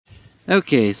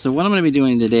Okay, so what I'm going to be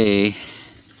doing today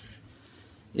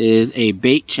is a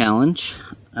bait challenge.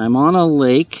 I'm on a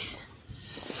lake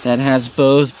that has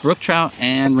both brook trout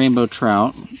and rainbow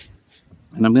trout,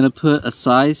 and I'm going to put a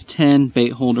size 10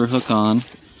 bait holder hook on.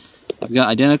 I've got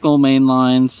identical main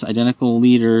lines, identical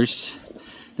leaders.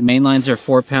 The main lines are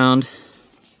 4-pound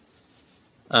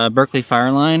Berkeley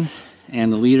Fireline,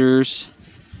 and the leaders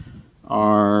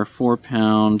are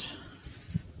 4-pound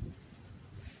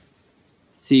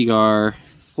Seagar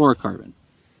fluorocarbon.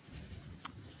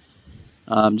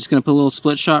 I'm just going to put a little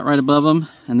split shot right above them,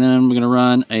 and then I'm going to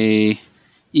run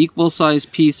equal size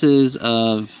pieces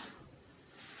of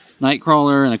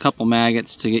nightcrawler and a couple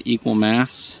maggots to get equal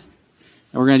mass.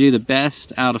 And we're going to do the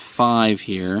best out of 5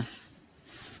 here.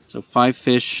 So 5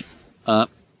 fish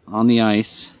up on the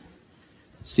ice.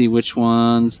 See which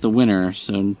one's the winner.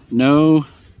 So no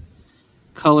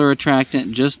color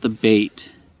attractant, just the bait.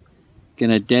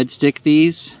 Gonna dead stick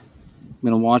these. I'm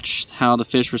gonna watch how the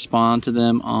fish respond to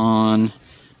them on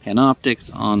Panoptics,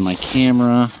 on my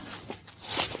camera,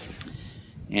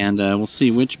 and we'll see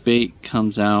which bait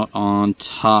comes out on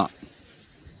top.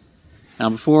 Now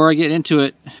before I get into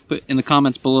it, put in the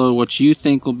comments below what you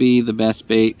think will be the best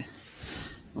bait.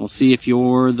 We'll see if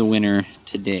you're the winner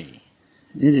today.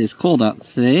 It is cold out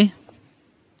today.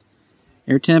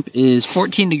 Air temp is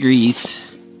 14 degrees.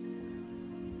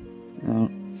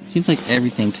 Seems like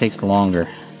everything takes longer.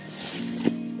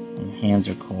 My hands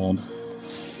are cold.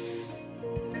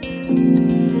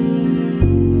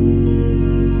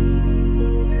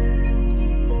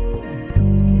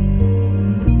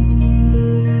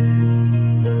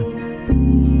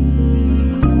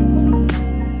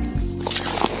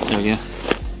 There we go.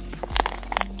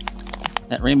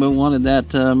 That rainbow wanted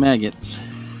that maggots.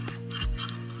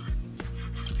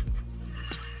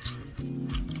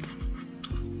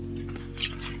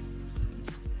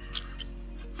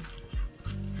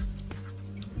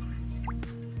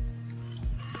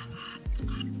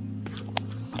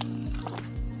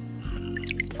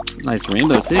 Nice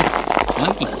rainbow too. Look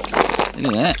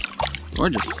at that.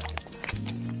 Gorgeous.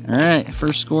 Alright,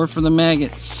 first score for the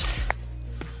maggots.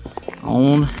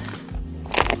 On.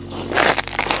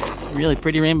 Really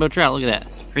pretty rainbow trout. Look at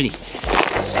that. Pretty.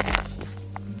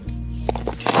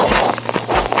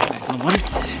 Back in the water.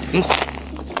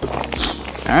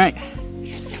 Alright.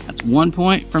 That's 1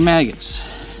 point for maggots.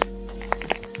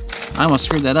 I almost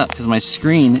screwed that up because my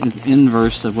screen is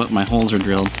inverse of what my holes are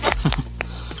drilled.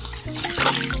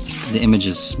 The image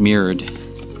is mirrored.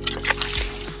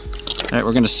 Alright,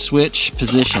 we're going to switch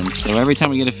positions. So every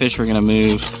time we get a fish, we're going to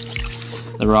move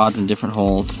the rods in different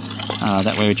holes.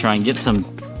 That way we try and get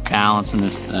some balance in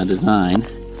this design.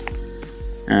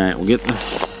 Alright, we'll get the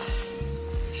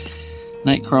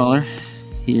nightcrawler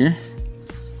here.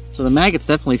 So the maggots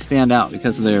definitely stand out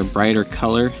because of their brighter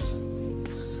color.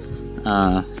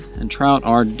 And trout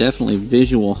are definitely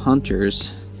visual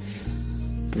hunters.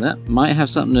 So that might have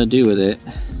something to do with it.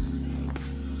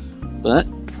 But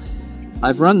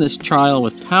I've run this trial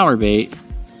with power bait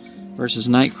versus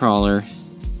nightcrawler,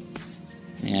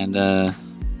 and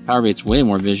power bait's way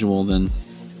more visual than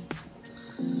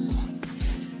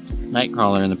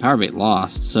nightcrawler, and the power bait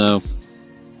lost. So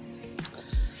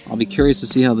I'll be curious to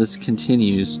see how this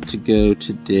continues to go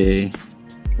today.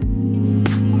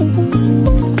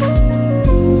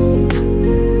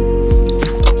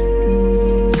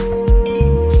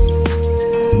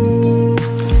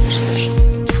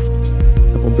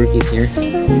 Here.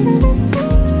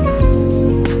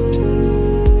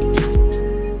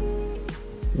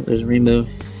 There's a rainbow.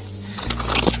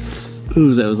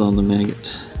 Ooh, that was on the maggot,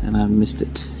 and I missed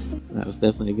it. That was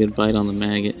definitely a good bite on the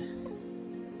maggot.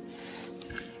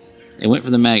 It went for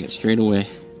the maggot straight away.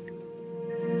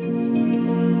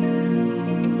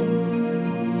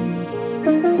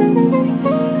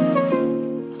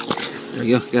 There we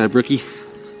go, got a brookie.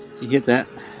 You get that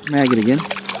maggot again.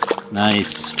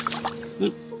 Nice.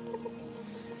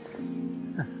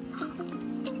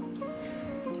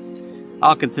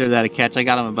 I'll consider that a catch. I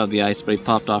got him above the ice, but he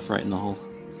popped off right in the hole.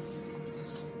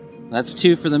 That's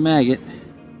 2 for the maggot.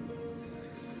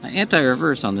 My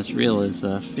anti-reverse on this reel is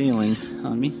failing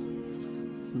on me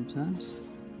sometimes.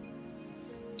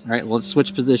 Alright, well, let's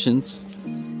switch positions.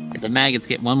 If the maggots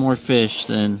get one more fish,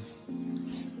 then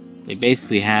they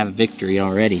basically have victory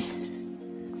already.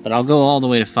 But I'll go all the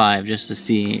way to 5 just to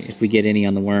see if we get any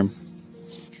on the worm.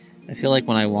 I feel like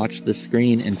when I watch the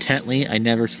screen intently, I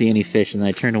never see any fish, and then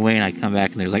I turn away and I come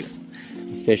back and there's like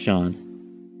a fish on.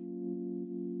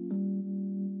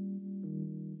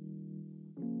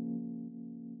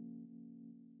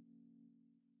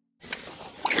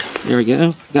 There we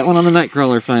go. Got one on the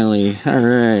nightcrawler finally.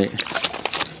 Alright.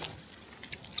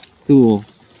 Cool.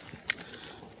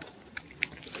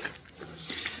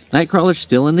 Nightcrawler's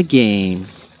still in the game.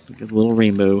 Look at the little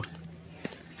rainbow.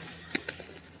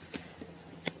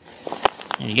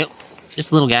 There you go.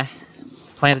 Just a little guy.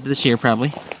 Planted this year,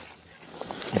 probably.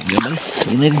 There you go,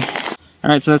 buddy.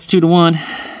 Alright, so that's 2-to-1.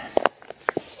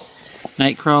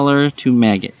 Nightcrawler to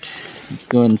maggot. Let's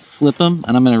go ahead and flip them,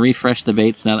 and I'm going to refresh the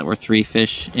baits now that we're 3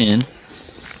 fish in.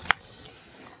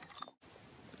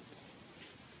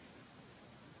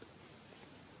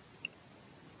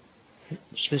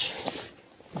 Fish.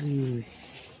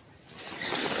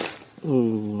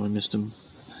 Oh, I missed him.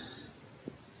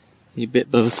 He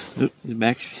bit both. Oop, he's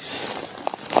back.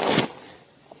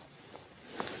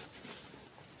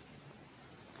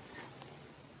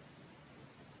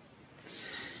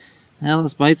 Well,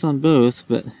 this bites on both,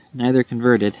 but neither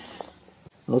converted.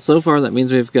 Well, so far that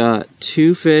means we've got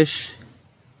 2 fish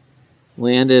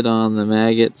landed on the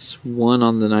maggots, 1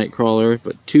 on the nightcrawler,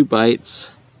 but 2 bites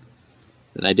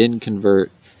that I didn't convert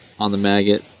on the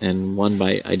maggot, and 1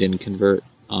 bite I didn't convert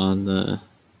on the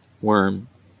worm.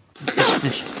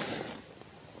 Fish.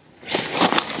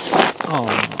 Oh,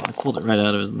 I pulled it right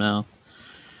out of his mouth.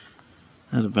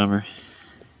 That's a bummer.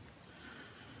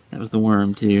 That was the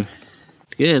worm too.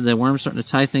 It's good, the worm's starting to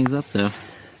tie things up though.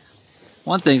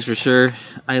 One thing's for sure,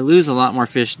 I lose a lot more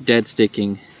fish dead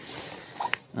sticking.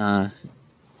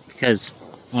 Because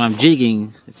when I'm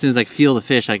jigging, as soon as I feel the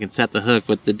fish I can set the hook.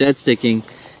 With the dead sticking,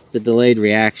 the delayed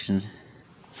reaction.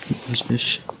 There's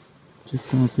fish. Just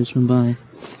saw a fish run by.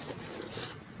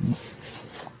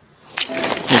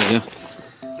 There we go.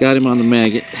 Got him on the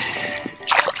maggot.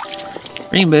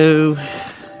 Rainbow.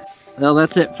 Well,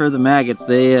 that's it for the maggots.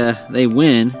 They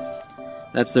win.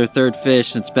 That's their 3rd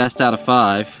fish. It's best out of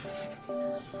 5.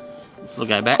 This little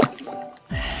guy back.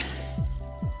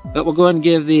 But we'll go ahead and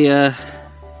give the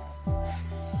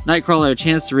Nightcrawler a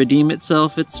chance to redeem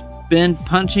itself. It's been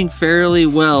punching fairly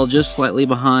well, just slightly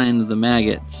behind the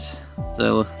maggots.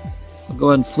 So we'll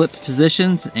go ahead and flip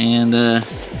positions and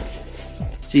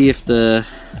see if the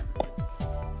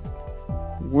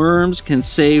worms can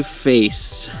save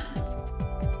face.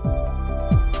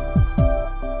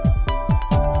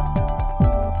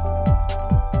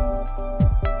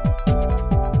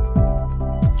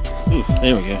 Ooh,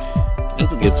 there we go.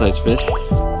 That's a good sized fish.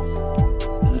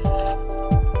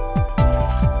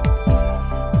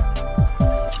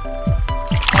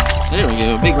 There we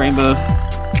go, big rainbow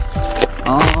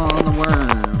on the worm.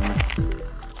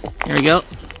 There we go,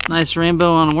 nice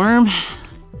rainbow on a worm.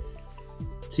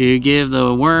 To give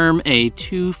the worm a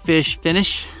 2-fish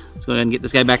finish. Let's go ahead and get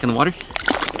this guy back in the water.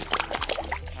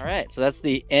 Alright, so that's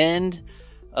the end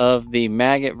of the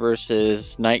maggot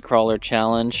versus nightcrawler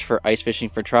challenge for ice fishing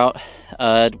for trout.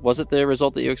 Was it the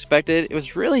result that you expected? It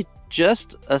was really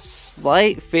just a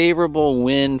slight favorable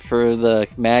win for the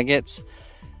maggots.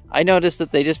 I noticed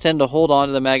that they just tend to hold on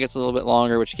to the maggots a little bit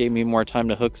longer, which gave me more time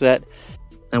to hook set.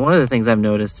 And one of the things I've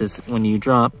noticed is when you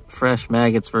drop fresh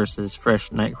maggots versus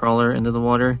fresh nightcrawler into the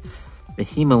water, the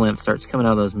hemolymph starts coming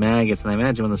out of those maggots. And I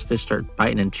imagine when those fish start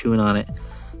biting and chewing on it,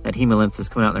 that hemolymph is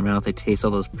coming out in their mouth. They taste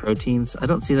all those proteins. I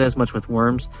don't see that as much with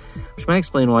worms, which might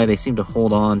explain why they seem to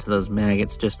hold on to those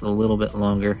maggots just a little bit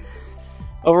longer.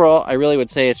 Overall, I really would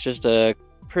say it's just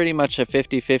pretty much a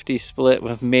 50-50 split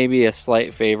with maybe a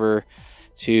slight favor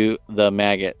to the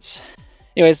maggots.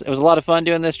 Anyways, it was a lot of fun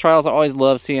doing this trials. I always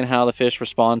love seeing how the fish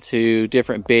respond to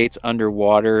different baits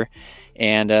underwater,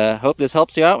 and hope this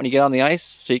helps you out when you get on the ice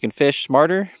so you can fish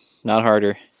smarter, not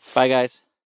harder. Bye guys.